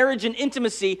midst of marriage and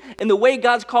intimacy, and the way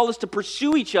God's called us to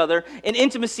pursue each other in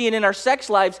intimacy and in our sex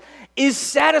lives is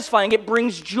satisfying. It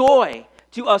brings joy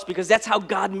to us because that's how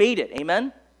God made it.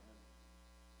 Amen?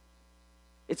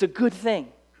 It's a good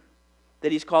thing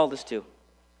that he's called us to.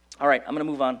 All right, I'm going to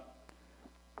move on.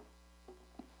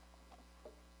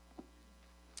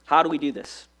 How do we do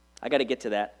this? I got to get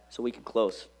to that so we can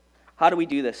close. How do we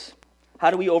do this?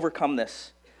 How do we overcome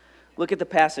this? Look at the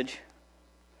passage.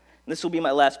 And this will be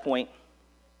my last point.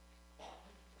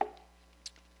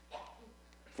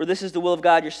 For this is the will of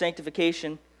God, your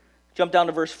sanctification. Jump down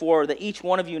to verse 4, that each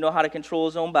one of you know how to control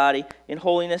his own body in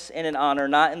holiness and in honor,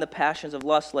 not in the passions of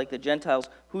lust like the Gentiles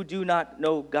who do not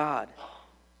know God.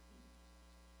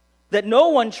 That no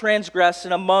one transgress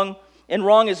and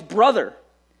wrong his brother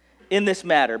in this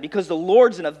matter, because the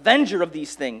Lord's an avenger of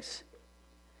these things.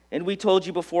 And we told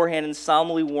you beforehand and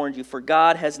solemnly warned you, for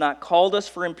God has not called us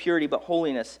for impurity but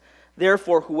holiness.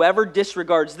 Therefore, whoever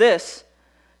disregards this,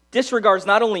 disregards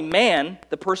not only man,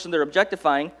 the person they're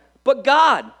objectifying, but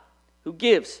God, who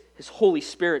gives his Holy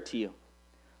Spirit to you.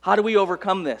 How do we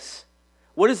overcome this?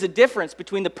 What is the difference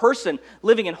between the person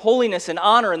living in holiness and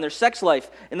honor in their sex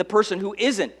life and the person who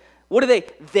isn't? What do they?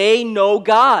 They know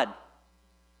God.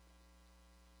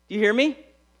 Do you hear me?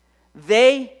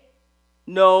 They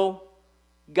know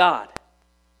God.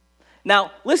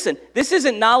 Now, listen, this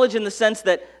isn't knowledge in the sense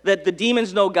that the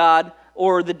demons know God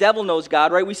or the devil knows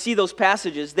God, right? We see those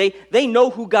passages. They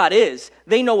know who God is.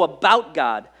 They know about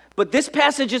God. But this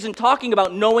passage isn't talking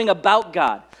about knowing about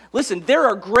God. Listen, there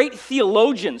are great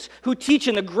theologians who teach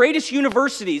in the greatest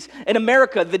universities in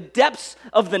America the depths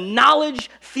of the knowledge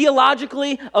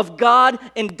theologically of God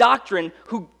and doctrine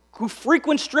who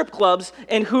frequent strip clubs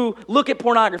and who look at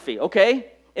pornography,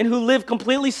 okay? And who live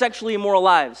completely sexually immoral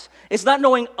lives. It's not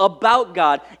knowing about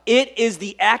God. It is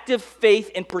the active faith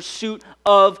and pursuit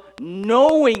of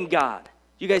knowing God.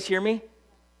 You guys hear me?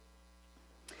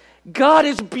 God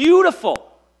is beautiful.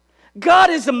 God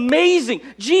is amazing.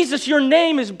 Jesus, your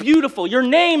name is beautiful. Your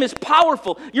name is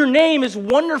powerful. Your name is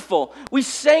wonderful. We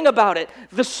sang about it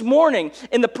this morning.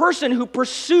 And the person who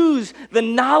pursues the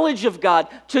knowledge of God,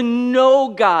 to know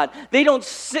God, they don't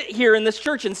sit here in this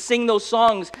church and sing those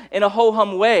songs in a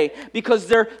ho-hum way because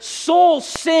their soul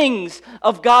sings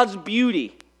of God's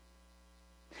beauty.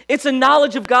 It's a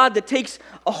knowledge of God that takes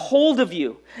a hold of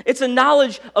you. It's a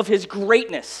knowledge of His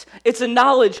greatness. It's a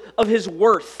knowledge of His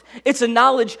worth. It's a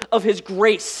knowledge of His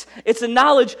grace. It's a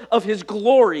knowledge of His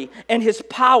glory and His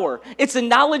power. It's a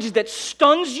knowledge that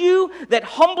stuns you, that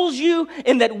humbles you,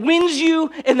 and that wins you,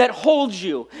 and that holds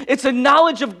you. It's a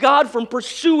knowledge of God from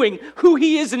pursuing who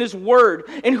He is in His Word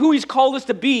and who He's called us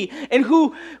to be and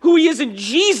who He is in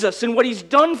Jesus and what He's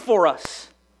done for us.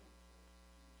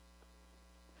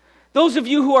 Those of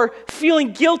you who are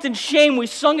feeling guilt and shame, we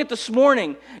sung it this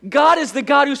morning. God is the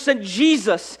God who sent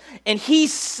Jesus, and He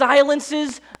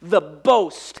silences the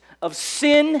boast of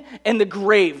sin and the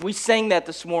grave. We sang that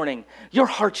this morning. Your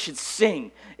heart should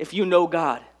sing if you know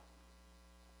God.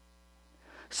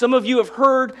 Some of you have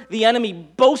heard the enemy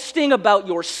boasting about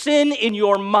your sin in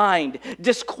your mind,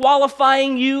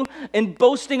 disqualifying you and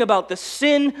boasting about the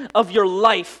sin of your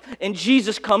life. And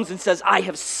Jesus comes and says, I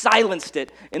have silenced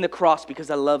it in the cross because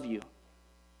I love you.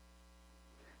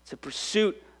 It's a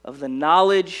pursuit of the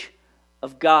knowledge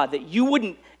of God, that you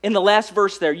wouldn't, in the last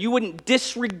verse there, you wouldn't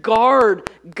disregard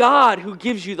God who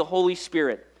gives you the Holy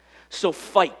Spirit. So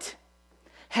fight.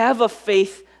 Have a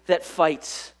faith that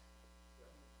fights.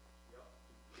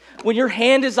 When your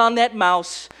hand is on that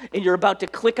mouse and you're about to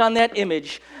click on that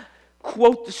image,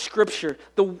 quote the scripture.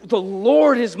 The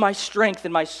Lord is my strength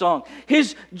and my song.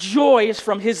 His joy is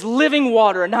from His living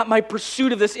water and not my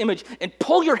pursuit of this image. And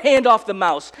pull your hand off the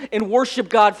mouse and worship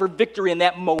God for victory in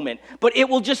that moment. But it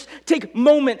will just take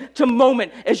moment to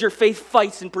moment as your faith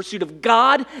fights in pursuit of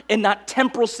God and not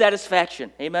temporal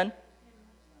satisfaction. Amen?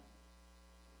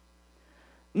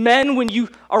 Men, when you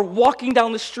are walking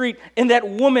down the street and that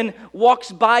woman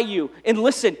walks by you, and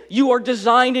listen, you are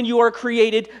designed and you are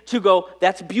created to go,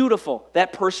 that's beautiful.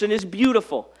 That person is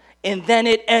beautiful. And then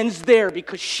it ends there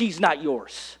because she's not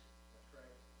yours.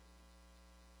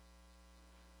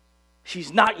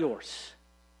 She's not yours.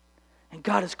 And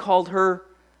God has called her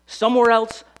somewhere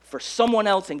else for someone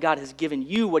else, and God has given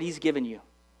you what He's given you.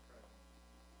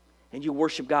 And you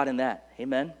worship God in that.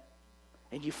 Amen?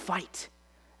 And you fight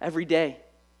every day.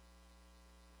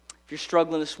 If you're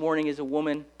struggling this morning as a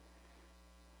woman,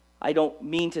 I don't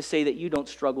mean to say that you don't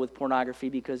struggle with pornography,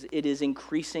 because it is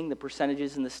increasing. The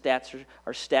percentages and the stats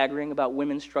are staggering about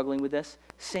women struggling with this.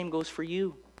 Same goes for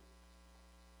you.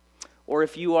 Or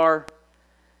if you are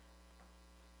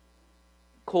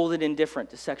cold and indifferent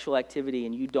to sexual activity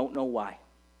and you don't know why,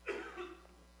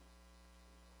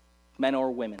 men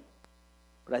or women.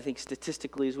 But I think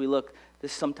statistically as we look,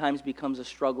 this sometimes becomes a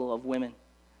struggle of women.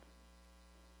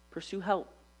 Pursue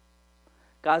help.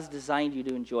 God's designed you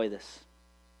to enjoy this.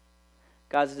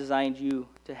 God's designed you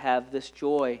to have this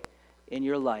joy in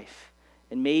your life.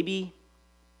 And maybe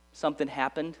something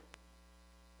happened.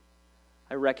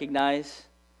 I recognize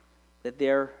that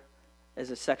there,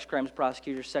 as a sex crimes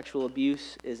prosecutor, sexual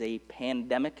abuse is a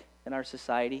pandemic in our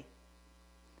society.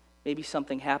 Maybe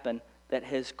something happened that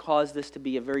has caused this to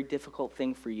be a very difficult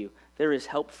thing for you. There is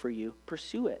help for you.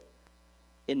 Pursue it.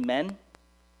 In men,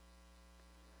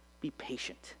 be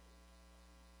patient.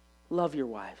 Love your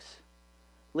wives.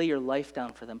 Lay your life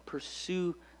down for them.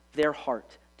 Pursue their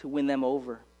heart to win them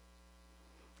over.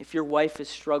 If your wife is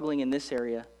struggling in this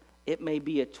area, it may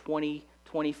be a 20,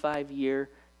 25-year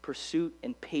pursuit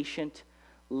and patient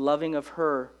loving of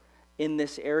her in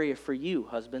this area for you,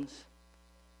 husbands.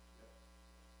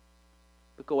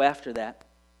 But go after that.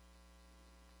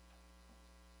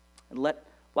 And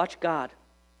watch God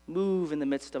move in the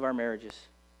midst of our marriages.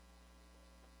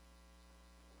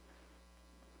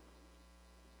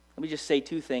 Let me just say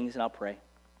two things and I'll pray.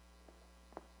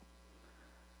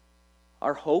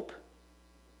 Our hope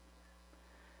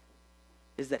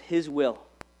is that His will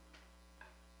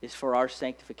is for our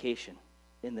sanctification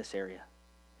in this area.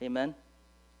 Amen?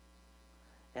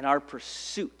 And our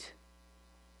pursuit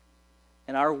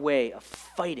and our way of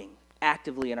fighting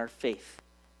actively in our faith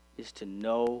is to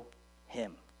know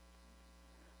Him.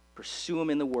 Pursue Him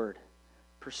in the Word.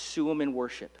 Pursue Him in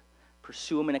worship.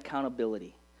 Pursue Him in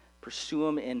accountability. Pursue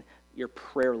Him in your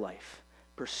prayer life.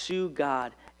 Pursue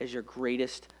God as your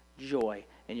greatest joy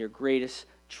and your greatest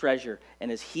treasure.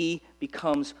 And as He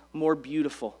becomes more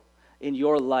beautiful in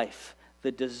your life,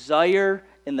 the desire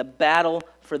and the battle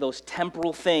for those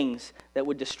temporal things that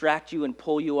would distract you and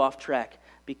pull you off track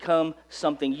become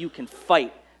something you can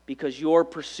fight, because your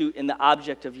pursuit and the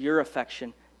object of your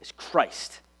affection is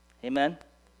Christ. Amen?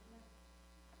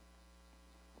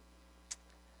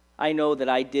 I know that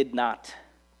I did not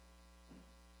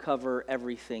cover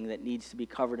everything that needs to be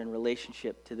covered in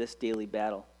relationship to this daily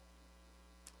battle.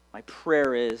 My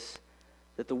prayer is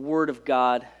that the Word of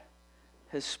God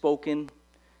has spoken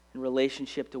in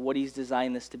relationship to what He's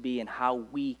designed this to be and how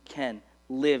we can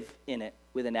live in it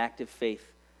with an active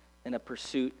faith and a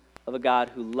pursuit of a God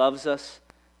who loves us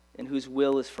and whose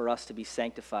will is for us to be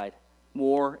sanctified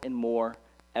more and more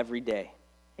every day.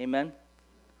 Amen?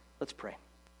 Let's pray.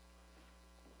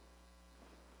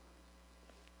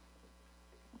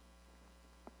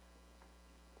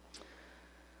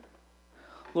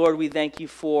 Lord, we thank you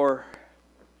for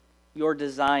your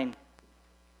design.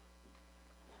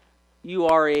 You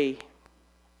are a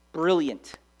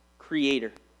brilliant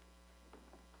creator.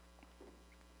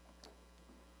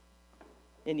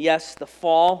 And yes, the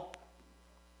fall,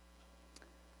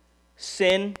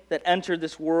 sin that entered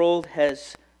this world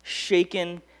has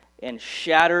shaken and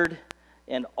shattered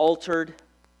and altered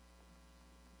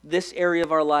this area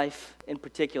of our life in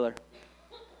particular.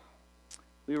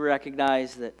 We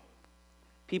recognize that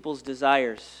people's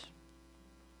desires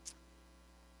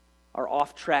are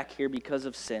off track here because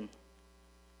of sin.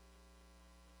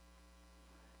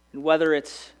 And whether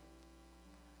it's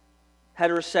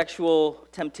heterosexual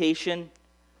temptation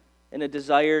and a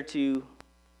desire to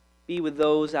be with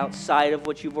those outside of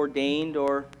what you've ordained,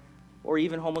 or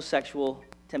even homosexual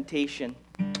temptation,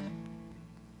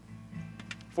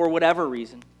 for whatever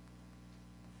reason,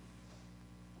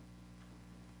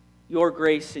 your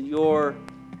grace and your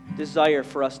desire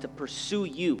for us to pursue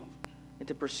you and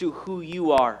to pursue who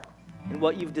you are and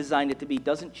what you've designed it to be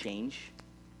doesn't change.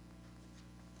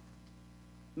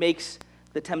 Makes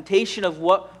the temptation of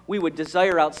what we would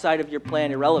desire outside of your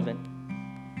plan irrelevant.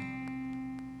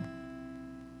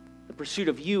 The pursuit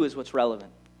of you is what's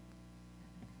relevant.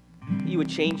 You would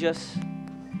change us,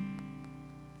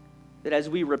 that as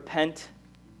we repent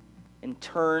and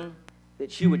turn,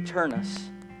 that you would turn us,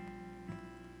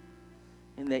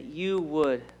 and that you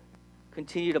would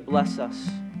continue to bless us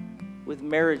with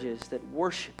marriages that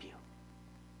worship you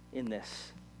in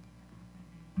this,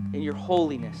 in your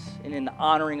holiness and in the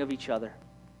honoring of each other.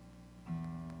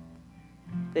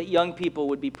 That young people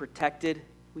would be protected,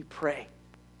 we pray.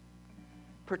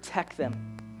 Protect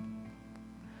them.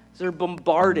 They're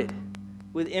bombarded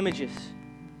with images.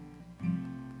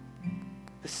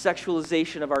 The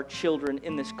sexualization of our children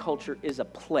in this culture is a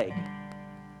plague.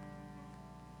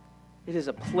 It is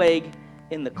a plague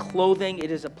in the clothing. It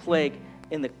is a plague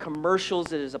in the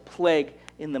commercials. It is a plague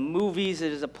in the movies.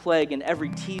 It is a plague in every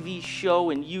TV show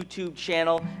and YouTube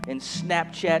channel and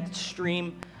Snapchat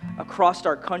stream across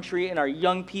our country. And our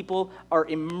young people are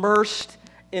immersed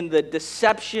in the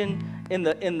deception, in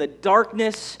the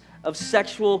darkness of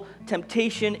sexual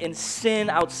temptation and sin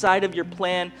outside of your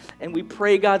plan. And we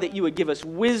pray, God, that you would give us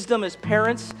wisdom as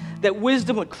parents, that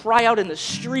wisdom would cry out in the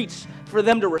streets for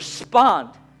them to respond.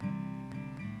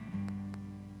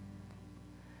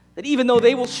 That even though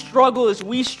they will struggle as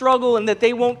we struggle and that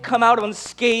they won't come out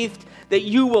unscathed, that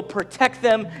you will protect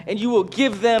them and you will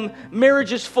give them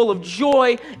marriages full of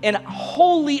joy and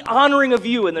holy honoring of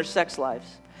you in their sex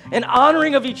lives, and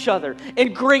honoring of each other,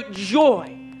 and great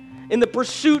joy in the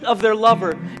pursuit of their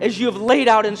lover as you have laid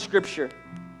out in Scripture.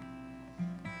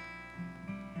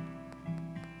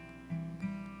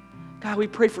 God, we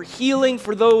pray for healing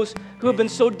for those who have been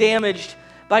so damaged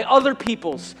by other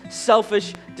people's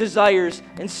selfish desires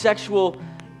and sexual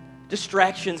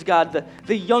distractions, God.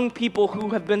 The young people who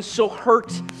have been so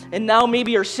hurt and now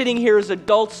maybe are sitting here as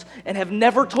adults and have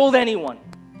never told anyone.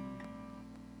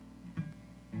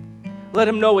 Let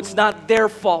them know it's not their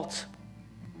fault.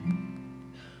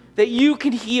 That you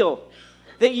can heal.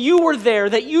 That you were there,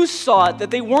 that you saw it,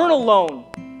 that they weren't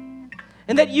alone.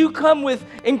 And that you come with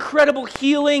incredible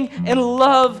healing and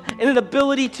love and an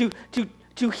ability to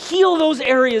heal those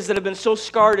areas that have been so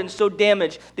scarred and so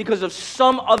damaged because of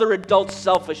some other adult's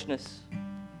selfishness.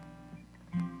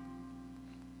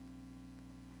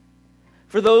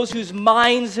 For those whose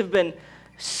minds have been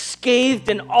scathed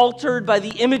and altered by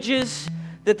the images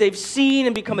that they've seen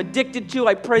and become addicted to,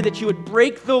 I pray that you would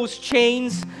break those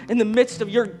chains in the midst of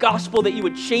your gospel, that you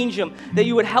would change them, that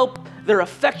you would help their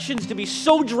affections to be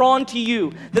so drawn to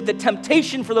you that the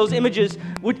temptation for those images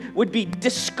would be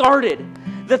discarded,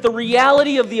 that the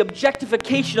reality of the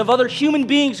objectification of other human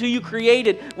beings who you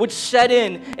created would set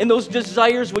in and those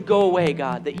desires would go away,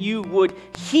 God, that you would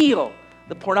heal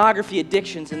the pornography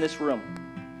addictions in this room.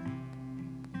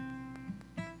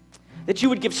 That you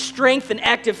would give strength and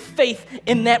active faith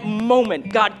in that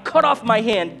moment. God, cut off my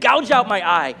hand, gouge out my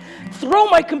eye, throw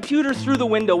my computer through the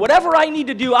window. Whatever I need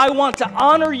to do, I want to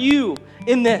honor you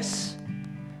in this.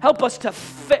 Help us to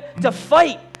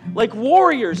fight like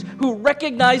warriors who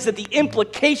recognize that the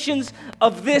implications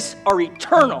of this are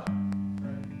eternal.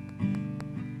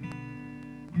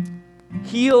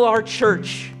 Heal our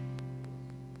church.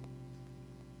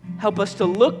 Help us to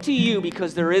look to you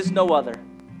because there is no other.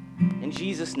 In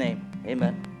Jesus' name.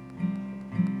 Amen.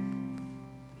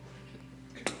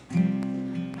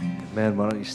 Man, why don't you